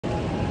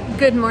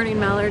Good morning,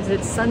 Mallards.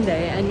 It's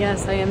Sunday, and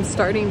yes, I am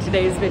starting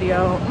today's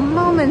video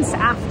moments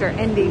after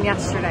ending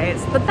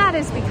yesterday's, but that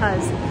is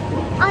because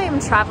I am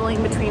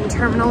traveling between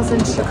terminals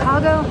in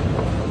Chicago,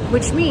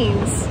 which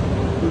means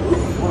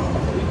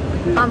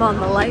I'm on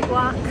the Light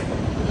Walk,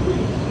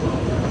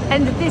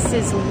 and this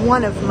is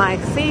one of my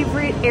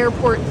favorite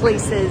airport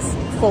places,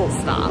 full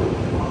stop.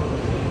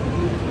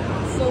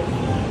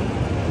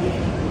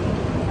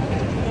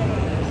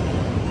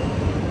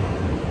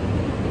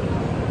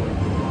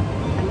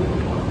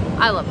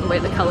 I love the way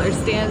the colors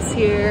dance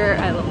here.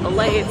 I love the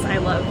lights. I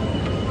love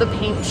the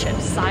paint chip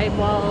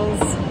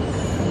sidewalls.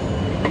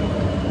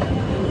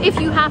 If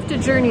you have to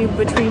journey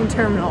between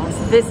terminals,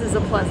 this is a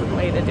pleasant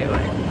way to do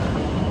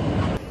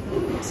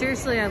it.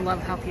 Seriously, I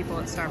love how people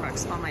at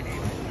Starbucks call my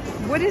name.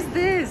 What is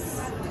this?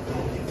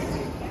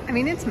 I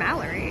mean, it's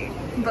Mallory,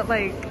 but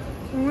like,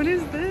 what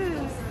is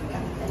this?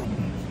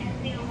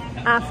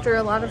 After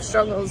a lot of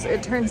struggles,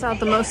 it turns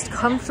out the most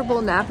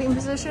comfortable napping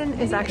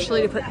position is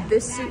actually to put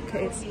this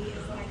suitcase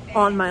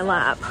on my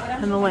lap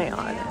and lay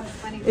on it.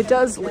 It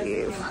does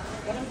leave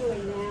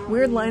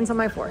weird lines on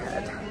my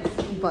forehead,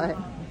 but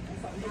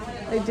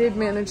I did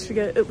manage to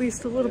get at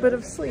least a little bit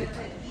of sleep.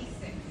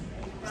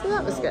 So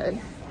that was good,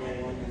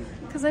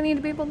 because I need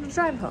to be able to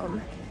drive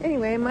home.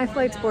 Anyway, my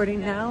flight's boarding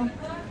now.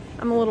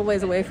 I'm a little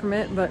ways away from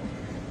it, but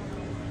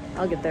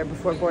I'll get there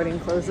before boarding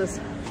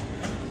closes.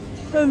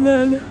 And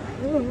then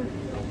I'm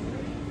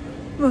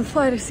gonna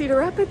fly to Cedar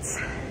Rapids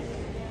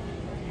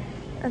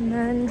and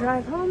then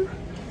drive home.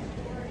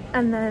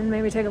 And then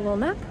maybe take a little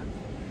nap,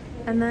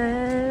 and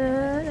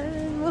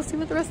then we'll see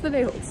what the rest of the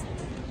day holds.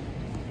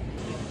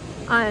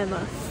 I am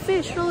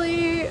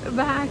officially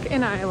back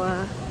in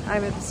Iowa.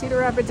 I'm at the Cedar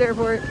Rapids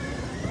Airport,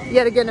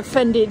 yet again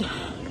offended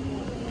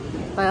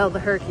by all the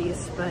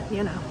herkies, but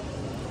you know,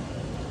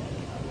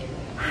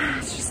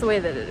 it's just the way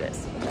that it is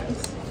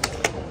sometimes.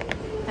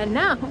 And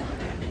now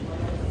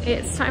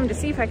it's time to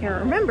see if I can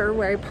remember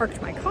where I parked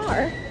my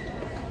car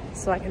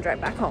so I can drive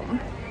back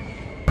home.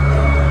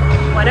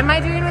 What am I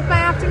doing with my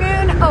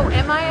afternoon? Oh,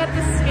 am I at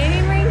the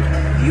skating rink?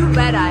 You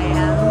bet I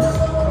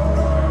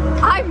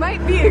am. I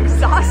might be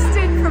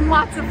exhausted from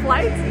lots of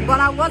flights, but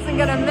I wasn't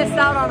gonna miss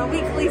out on a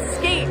weekly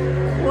skate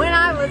when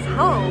I was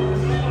home.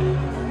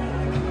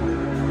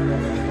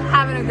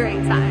 Having a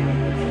great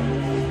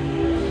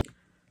time.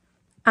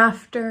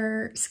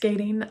 After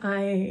skating,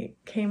 I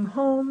came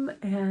home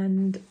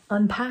and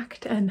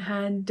unpacked and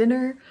had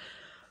dinner.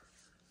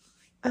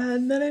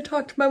 And then I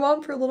talked to my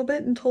mom for a little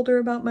bit and told her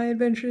about my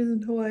adventures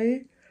in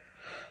Hawaii.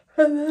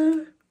 And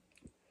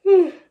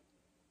then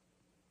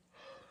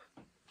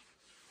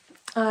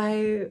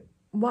I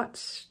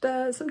watched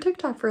some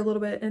TikTok for a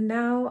little bit, and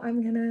now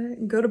I'm gonna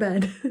go to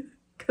bed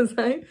because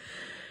I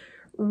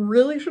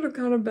really should have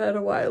gone to bed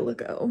a while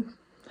ago.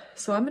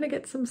 So I'm gonna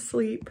get some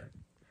sleep,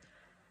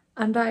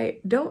 and I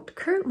don't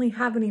currently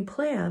have any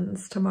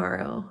plans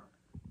tomorrow,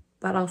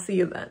 but I'll see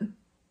you then.